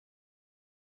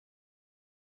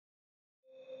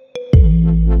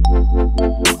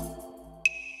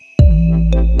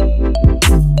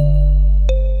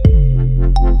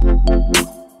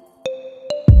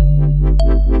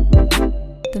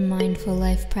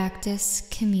life practice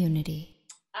community.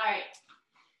 All right,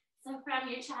 so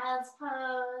from your child's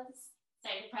pose,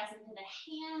 start to press into the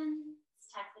hands,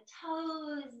 tuck the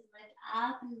toes, lift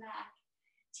up and back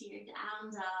to your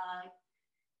down dog.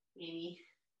 Maybe,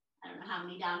 I don't know how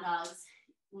many down dogs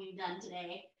we've done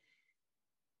today.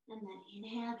 And then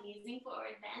inhale, gazing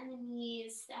forward, bend the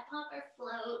knees, step up or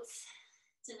float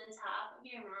to the top of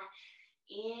your mat.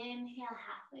 Inhale,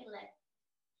 halfway lift.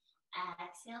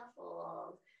 Exhale,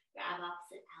 fold. Grab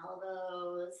opposite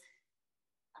elbows.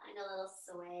 Find a little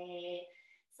sway,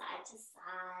 side to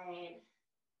side.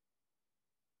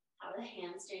 How are the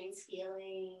hamstrings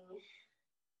feeling?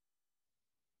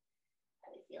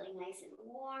 Are they feeling nice and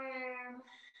warm?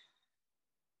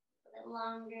 A bit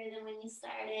longer than when you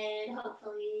started,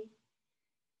 hopefully.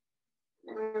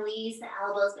 And then release the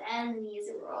elbows, bend the knees,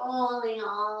 rolling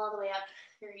all the way up.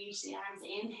 Reach the arms,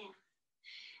 inhale.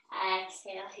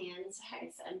 Exhale, hands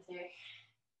heart center.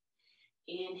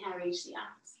 Inhale, reach the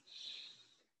arms.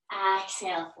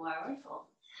 Exhale, forward fold.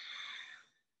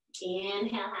 Inhale,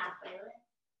 halfway lift.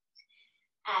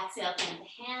 Exhale, plant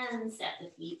the hands, step the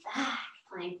feet back,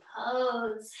 plank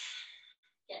pose.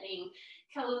 Getting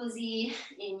cozy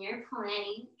in your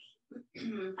plank.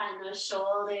 Find those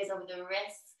shoulders over the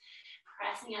wrists,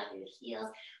 pressing out through the heels.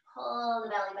 Pull the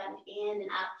belly button in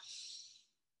and up.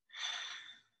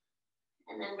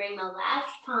 And then bring the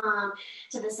left palm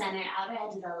to the center, outer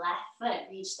edge of the left foot.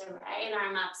 Reach the right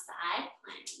arm up, side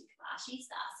plank,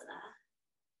 Vashisthasana.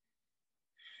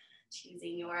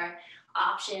 Choosing your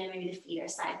option, maybe the feet are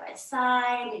side by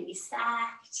side, maybe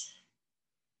stacked.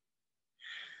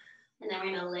 And then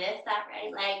we're gonna lift that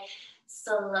right leg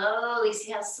slowly.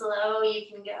 See how slow you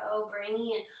can go,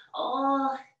 bringing it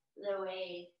all the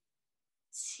way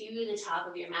to the top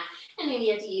of your mat. And maybe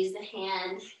you have to use the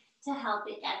hand to help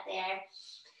it get there.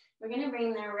 We're gonna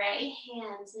bring the right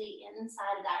hand to the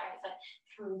inside of that right foot.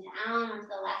 Come down onto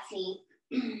the left knee.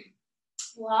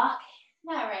 Walk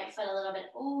that right foot a little bit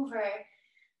over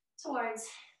towards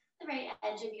the right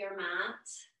edge of your mat.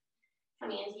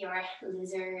 Coming into your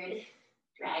lizard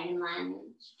dragon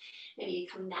lunge. Maybe you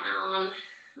come down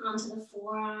onto the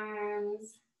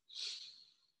forearms.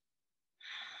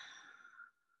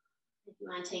 If you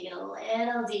want to take it a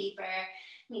little deeper,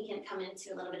 we can come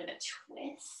into a little bit of a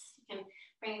twist. You can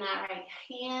bring that right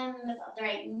hand above the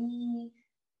right knee.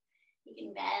 You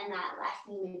can bend that left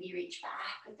knee, maybe reach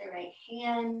back with the right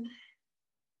hand.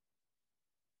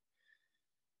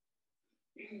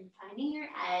 Finding your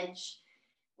edge,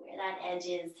 where that edge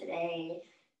is today,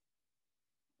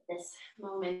 this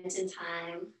moment in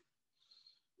time.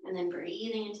 And then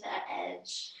breathing into that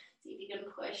edge. See if you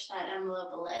can push that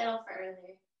envelope a little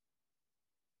further.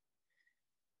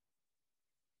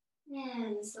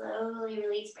 And slowly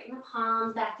release, bring the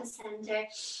palms back to center.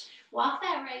 Walk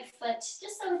that right foot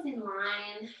just so it's in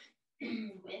line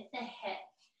with the hip.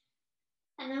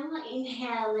 And then we'll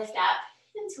inhale, lift up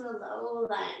into a low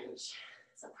lunge.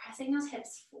 So pressing those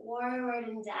hips forward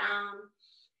and down.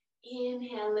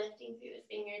 Inhale, lifting through the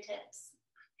fingertips.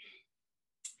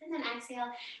 And then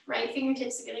exhale, right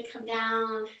fingertips are gonna come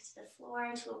down to the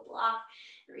floor, to a block.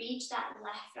 Reach that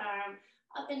left arm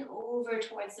up and over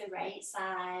towards the right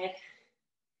side.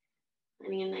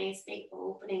 Finding a nice big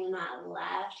opening in that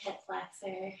left hip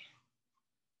flexor.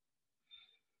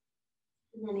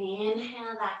 And then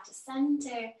inhale back to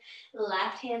center.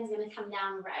 Left hand's gonna come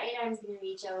down, right arm's gonna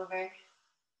reach over.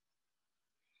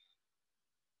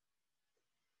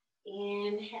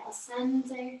 Inhale,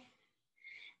 center.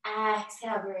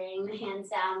 Exhale, bring the hands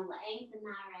down, lengthen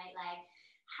that right leg.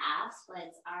 Half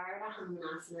splits, Ardha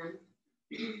Hamanasana.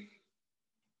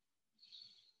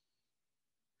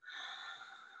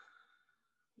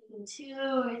 Taking 2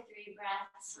 or 3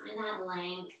 breaths, find that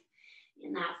length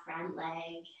in that front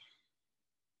leg.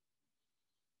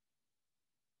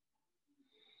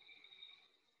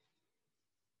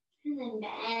 And then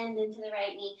bend into the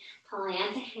right knee,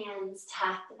 plant the hands,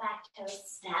 tuck the back toes,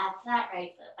 step that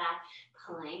right foot back,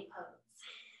 plank pose.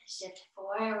 Shift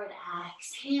forward,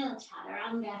 exhale,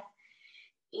 chaturanga.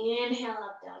 Inhale,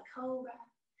 up dog cobra.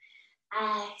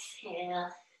 Exhale,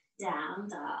 down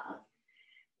dog.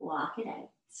 Walk it out.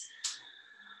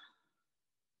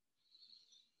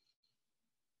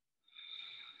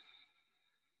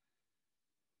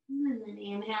 And then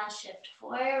inhale, shift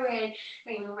forward.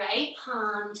 Bring the right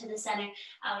palm to the center,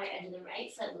 outer edge of the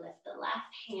right foot. Lift the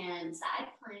left hand, side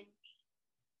plank.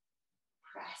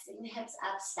 Pressing the hips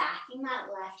up, stacking that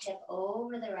left hip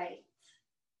over the right.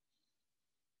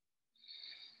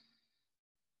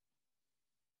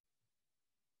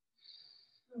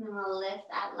 And then we'll lift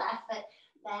that left foot,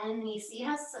 bend. You see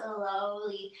how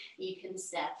slowly you can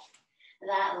step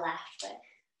that left foot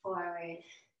forward. forward.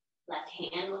 Left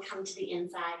hand will come to the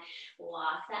inside.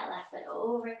 Walk that left foot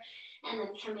over. And then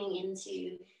coming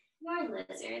into your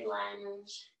lizard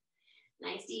lunge.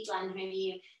 Nice deep lunge. Maybe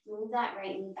you move that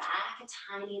right knee back a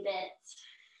tiny bit.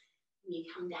 You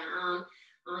come down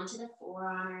onto the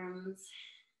forearms.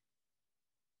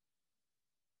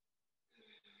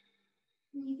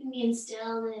 You can be in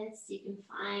stillness. You can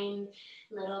find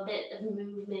a little bit of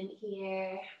movement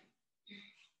here.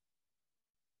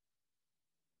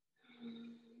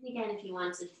 Again, if you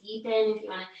want to deepen, if you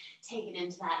want to take it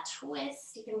into that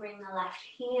twist, you can bring the left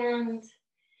hand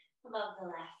above the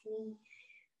left knee,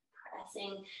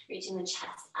 pressing, reaching the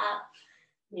chest up.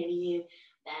 Maybe you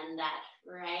bend that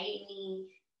right knee,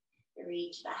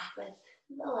 reach back with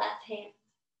the left hand.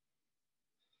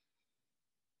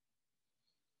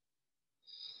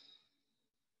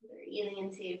 Breathing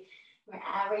into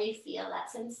wherever you feel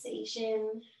that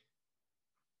sensation.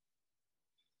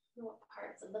 What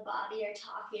parts of the body are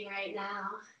talking right now?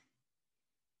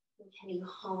 And can you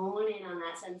hone in on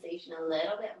that sensation a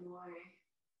little bit more?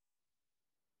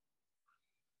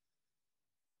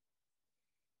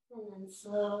 And then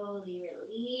slowly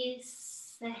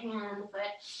release the hand, foot.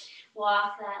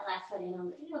 Walk that left foot in a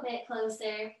little bit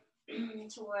closer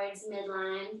towards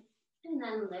midline. And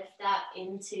then lift up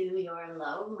into your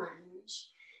low lunge.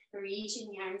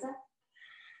 Reaching the arms up.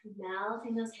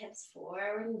 Melting those hips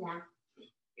forward and down.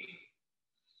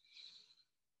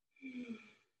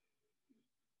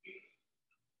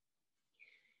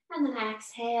 And then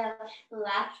exhale,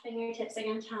 left fingertips are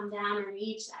going to come down and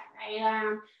reach that right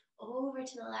arm over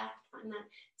to the left. Find that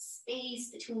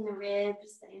space between the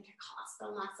ribs, the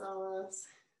intercostal muscles.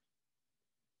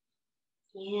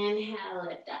 Inhale,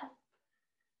 lift up.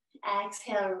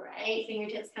 Exhale, right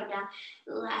fingertips come down.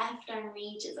 Left arm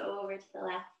reaches over to the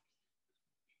left.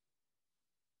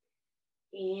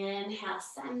 Inhale,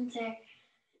 center.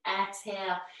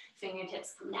 Exhale,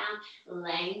 fingertips come down.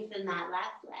 Lengthen that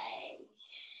left leg.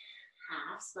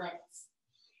 Half splits.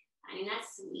 Finding that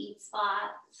sweet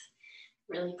spot.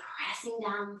 Really pressing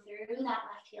down through that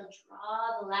left heel.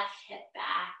 Draw the left hip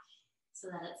back so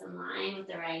that it's in line with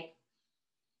the right.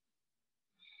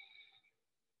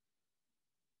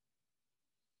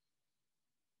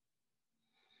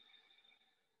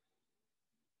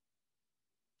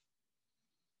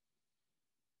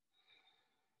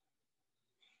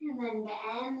 And then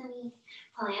bend the knee,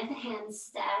 plant the hands,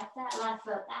 step that left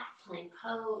foot back, plank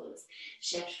pose,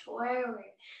 shift forward,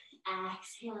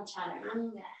 exhale,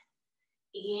 chaturanga,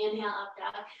 inhale, up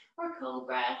dog, or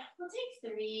cobra. We'll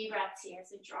take 3 breaths here,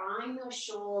 so drawing those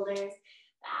shoulders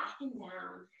back and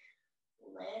down,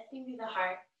 lifting through the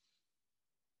heart.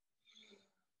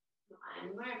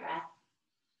 1 more breath.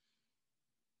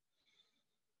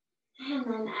 And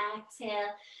then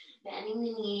exhale, bending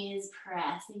the knees,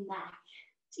 pressing back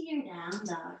to your down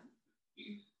dog.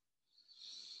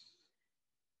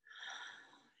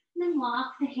 And then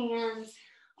walk the hands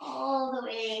all the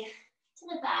way to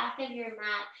the back of your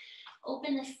mat.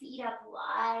 Open the feet up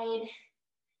wide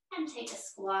and take a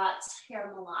squat,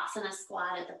 your Malasana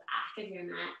squat at the back of your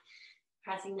mat.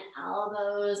 Pressing the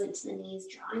elbows into the knees,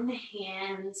 drawing the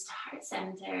hands to heart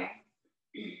center.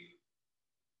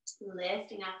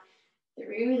 Lifting up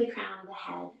through the crown of the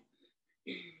head.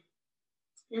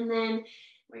 And then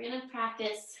we're going to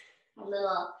practice our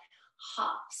little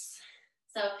hops.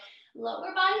 So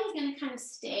lower body is going to kind of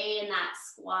stay in that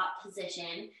squat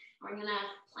position. We're going to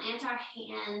plant our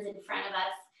hands in front of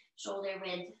us, shoulder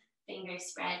width, fingers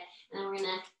spread. And then we're going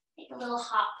to take a little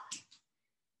hop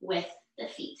with the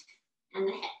feet and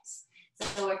the hips.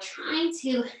 So we're trying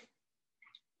to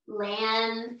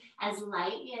land as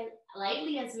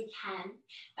lightly as we can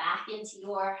back into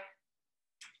your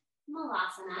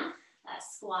Malasana, that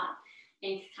squat.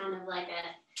 Think kind of like a,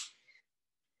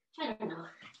 I don't know,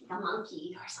 like a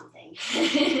monkey or something,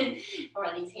 or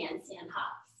these handstand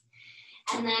hops.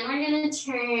 And then we're going to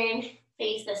turn,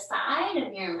 face the side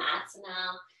of your mat. So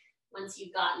now, once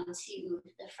you've gotten to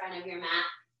the front of your mat,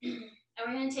 and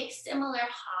we're going to take similar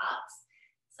hops.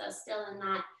 So still in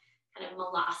that kind of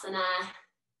Malasana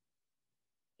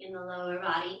in the lower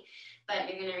body, but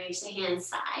you're going to reach the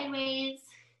hands sideways,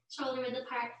 shoulder width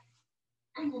apart,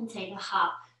 and then take a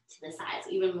hop to the side.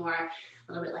 So even more,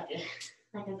 a little bit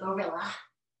like a gorilla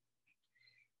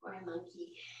or a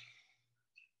monkey.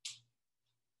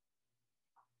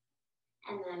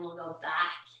 And then we'll go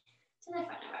back to the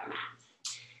front of our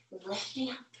mat, lifting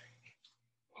up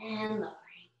and lowering.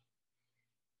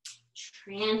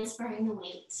 Transferring the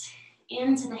weight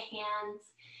into the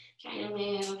hands, trying to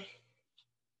move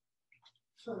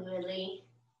fluidly.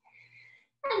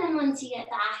 And then once you get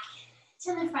back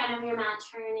to the front of your mat,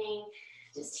 turning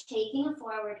just taking a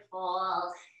forward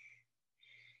fold.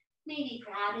 Maybe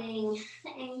grabbing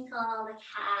the ankle, the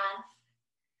calf,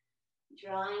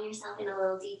 drawing yourself in a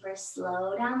little deeper.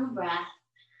 Slow down the breath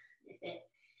if it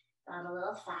got a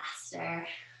little faster.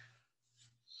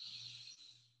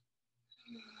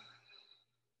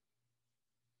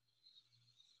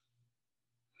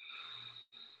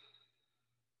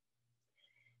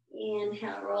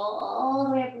 Inhale, roll all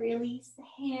the way up, release the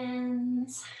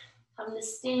hands. Come to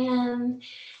stand.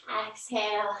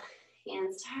 Exhale,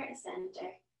 hands to heart center.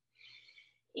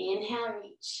 Inhale,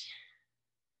 reach.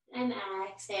 And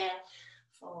exhale,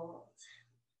 fold.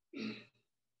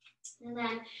 And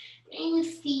then bring the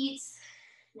feet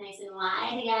nice and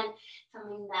wide again,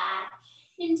 coming back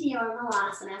into your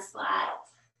Malasana squat.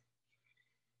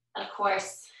 Of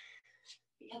course,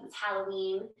 because it's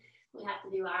Halloween, we have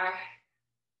to do our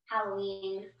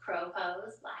Halloween crow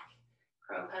pose, black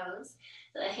crow pose.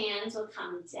 So the hands will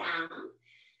come down,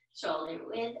 shoulder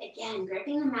width, again,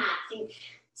 gripping the mat, think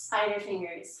spider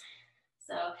fingers.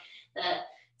 So the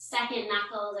second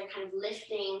knuckles are kind of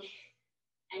lifting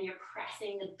and you're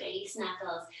pressing the base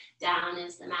knuckles down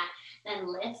into the mat. Then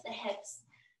lift the hips,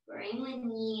 bring the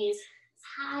knees as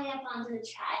high up onto the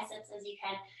triceps as you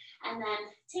can. And then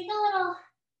take a little,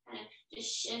 kind of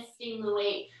just shifting the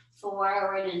weight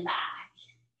forward and back.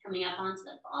 Coming up onto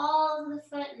the balls of the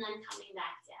foot and then coming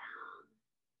back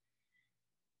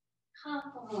down.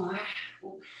 Couple more.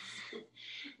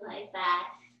 Like that.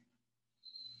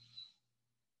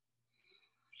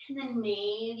 And then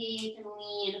maybe you can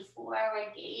lean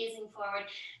forward, gazing forward.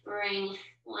 Bring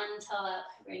one toe up,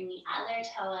 bring the other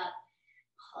toe up.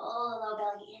 Pull the low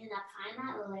belly in and up, find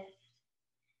that lift.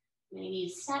 Maybe you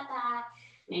step back,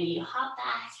 maybe you hop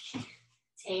back.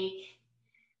 Take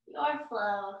your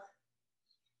flow,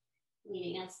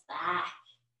 leading us back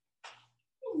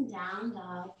and down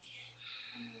dog.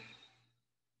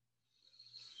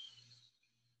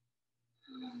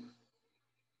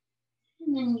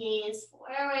 And then gaze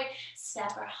forward,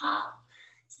 step or hop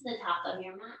to the top of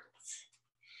your mat.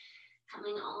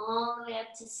 Coming all the way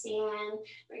up to stand.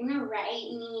 Bring the right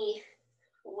knee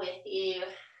with you,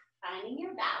 finding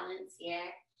your balance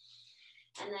here.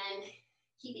 And then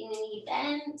keeping the knee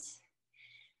bent,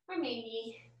 or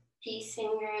maybe peace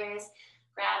fingers,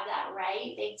 grab that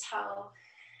right big toe.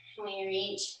 And we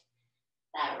reach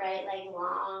that right leg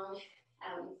long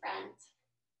out in front.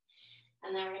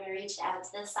 And then we're going to reach out to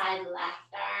the side. The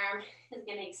left arm is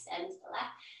going to extend to the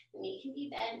left. The knee can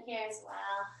be bent here as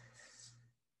well.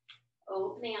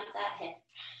 Opening up that hip.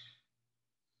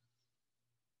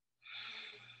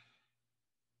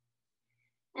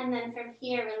 And then from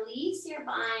here, release your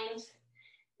bind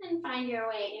and find your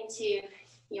way into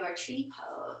your tree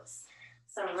pose.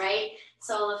 So right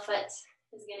sole of foot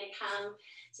is going to come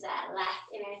to that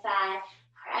left inner thigh.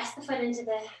 Press the foot into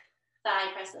the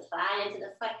thigh, press the thigh into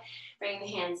the foot. Bring the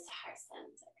hands to heart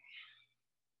center.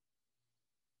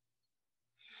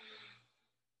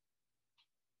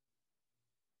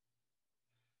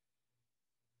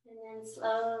 And then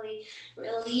slowly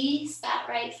release that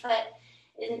right foot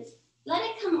and let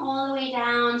it come all the way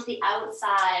down to the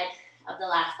outside of the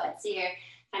left foot. So you're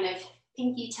kind of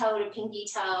pinky toe to pinky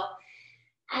toe.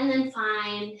 And then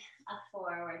find a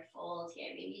forward fold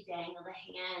here. Maybe dangle the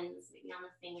hands, maybe on the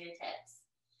fingertips.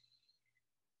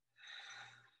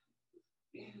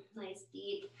 Nice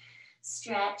deep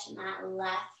stretch in that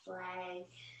left leg.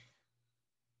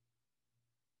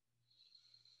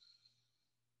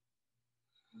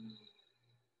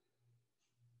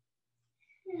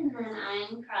 And then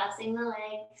I'm crossing the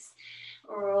legs.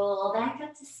 Roll back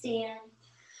up to stand.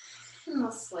 And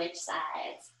we'll switch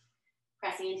sides.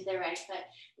 Pressing into the right foot,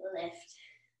 lift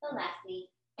the left knee.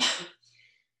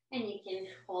 And you can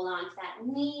hold on to that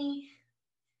knee.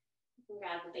 You can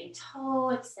grab the big toe,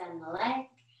 extend the leg.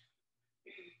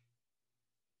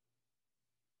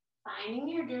 Finding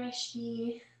your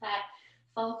drishti, that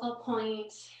focal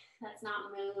point that's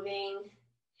not moving.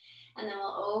 And then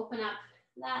we'll open up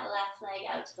that left leg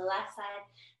out to the left side.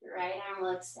 The right arm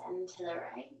will extend to the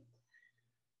right.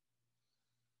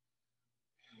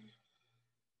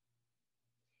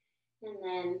 And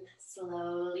then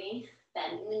slowly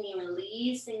bending the knee,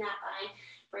 releasing that bind.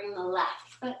 Bring the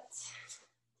left foot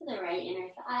to the right inner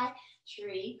thigh.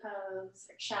 Tree pose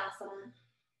or Shasana.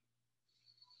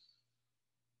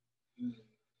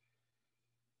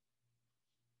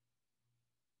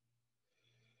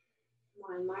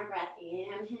 One more breath,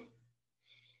 inhale.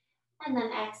 And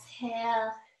then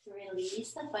exhale,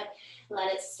 release the foot.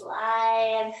 Let it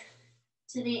slide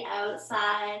to the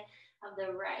outside of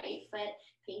the right foot.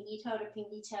 Pinky toe to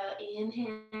pinky toe,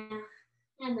 inhale.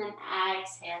 And then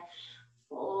exhale,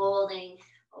 folding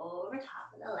over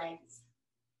top of the legs.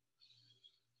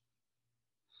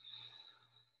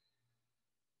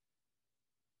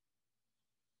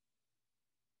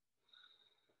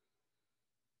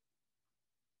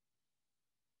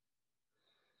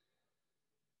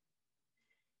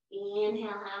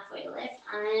 Inhale, halfway lift,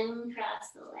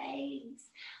 uncross the legs,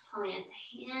 plant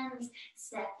the hands,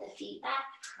 step the feet back,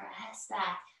 press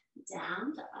back,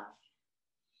 down dog.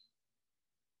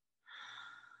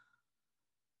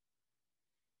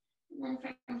 And then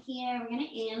from here, we're going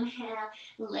to inhale,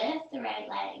 lift the right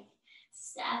leg,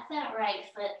 step that right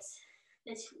foot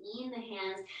between the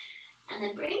hands, and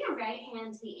then bring your right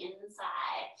hand to the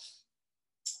inside.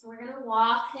 We're going to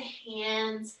walk the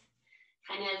hands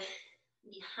kind of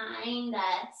behind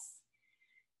us,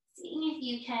 seeing if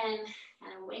you can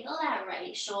kind of wiggle that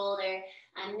right shoulder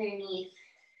underneath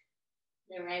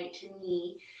the right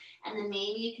knee. And then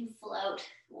maybe you can float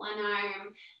one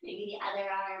arm, maybe the other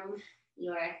arm,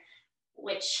 your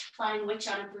flying witch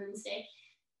on a broomstick.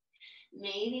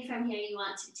 Maybe from here you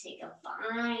want to take a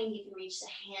bind. You can reach the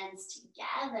hands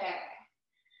together.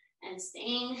 And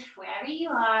staying wherever you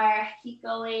are, keep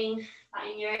going,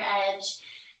 find your edge.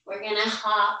 We're gonna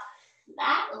hop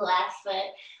that left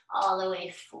foot all the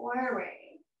way forward.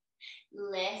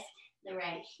 Lift the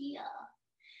right heel.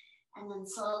 And then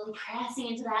slowly pressing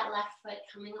into that left foot,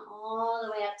 coming all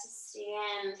the way up to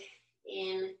stand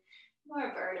in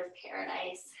more bird of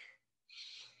paradise.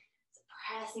 So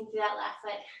pressing through that left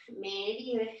foot. Maybe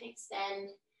you extend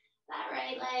that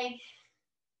right leg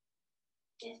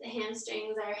if the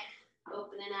hamstrings are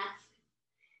open enough.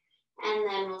 And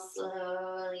then we'll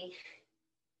slowly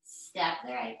step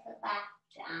the right foot back,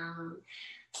 down,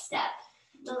 step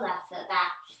the left foot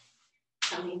back,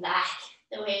 coming back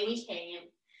the way we came.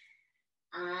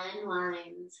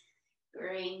 Unwind,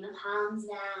 bring the palms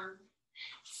down,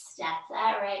 step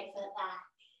that right foot back,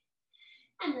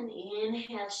 and then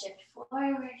inhale, shift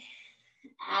forward,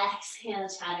 exhale,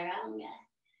 chaturanga,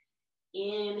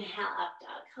 inhale, up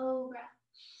dog cobra,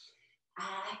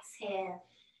 exhale,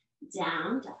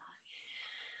 down dog.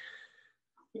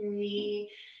 3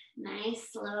 nice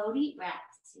slow deep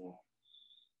breaths here.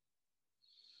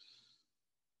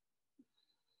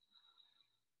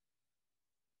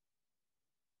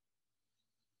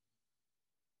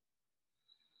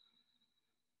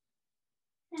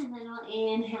 And then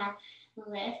we'll inhale,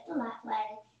 lift the left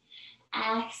leg.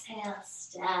 Exhale,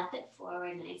 step it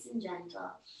forward, nice and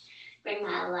gentle. Bring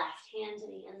that left hand to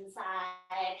the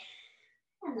inside.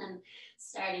 And then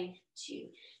starting to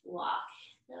walk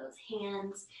those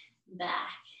hands back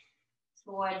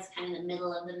towards kind of the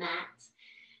middle of the mat.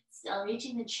 Still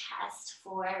reaching the chest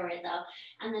forward though.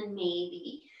 And then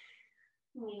maybe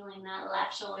wheeling that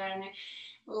left shoulder under,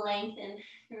 lengthen,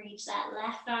 reach that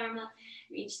left arm up,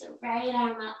 reach the right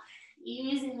arm up,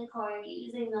 using the core,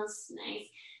 using those nice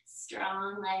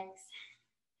strong legs.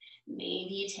 Maybe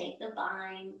you take the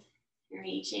bind,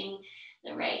 reaching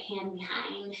the right hand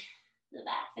behind the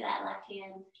back of that left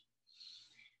hand.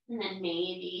 And then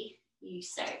maybe you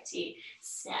start to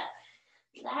step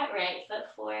that right foot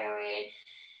forward,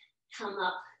 come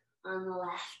up on the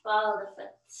left ball of the foot,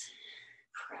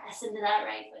 press into that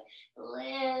right foot,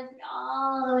 lift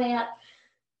all the way up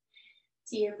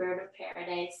to your bird of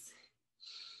paradise.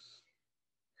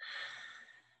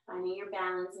 Finding your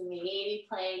balance and maybe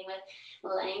playing with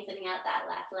lengthening out that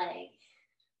left leg.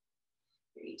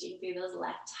 Reaching through those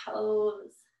left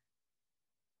toes.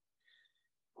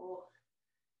 Oh,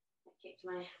 I kicked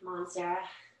my monstera.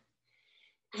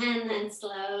 And then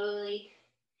slowly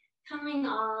coming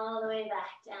all the way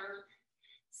back down.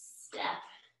 Step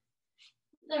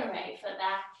the right foot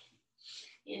back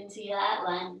into that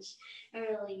lunge.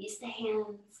 Release the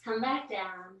hands, come back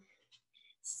down.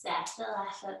 Step the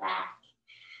left foot back.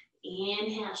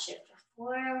 Inhale, shift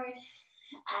forward.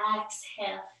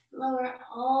 Exhale, lower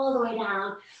all the way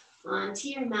down onto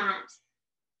your mat.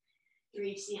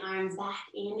 Reach the arms back.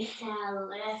 Inhale,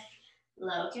 lift,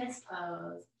 locust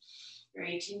pose.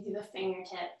 Reaching through the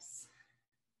fingertips.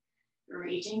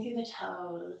 Reaching through the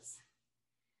toes.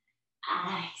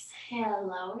 Exhale,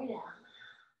 lower down.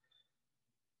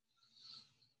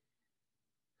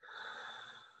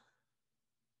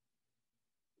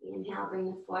 Inhale, bring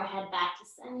the forehead back to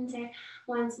center.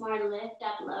 Once more, lift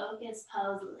up, locust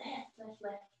pose. Lift, lift,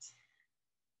 lift.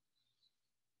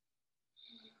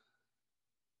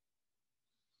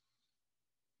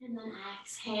 And then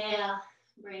exhale,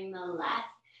 bring the left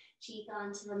cheek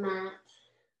onto the mat.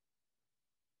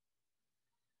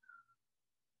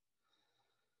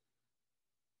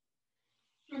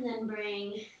 And then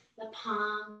bring the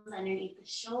palms underneath the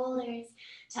shoulders,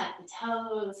 tuck the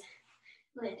toes,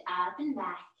 lift up and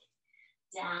back,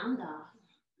 down dog.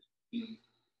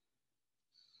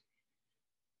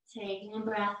 Taking a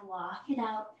breath, walk it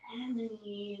out, bend the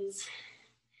knees.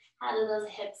 How do those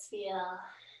hips feel?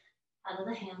 How do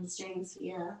the hamstrings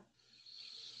feel?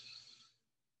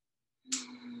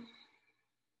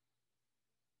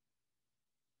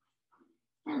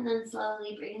 And then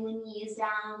slowly bring the knees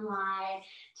down wide,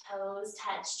 toes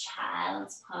touch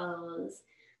child's pose,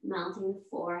 melting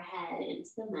forehead into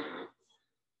the mat.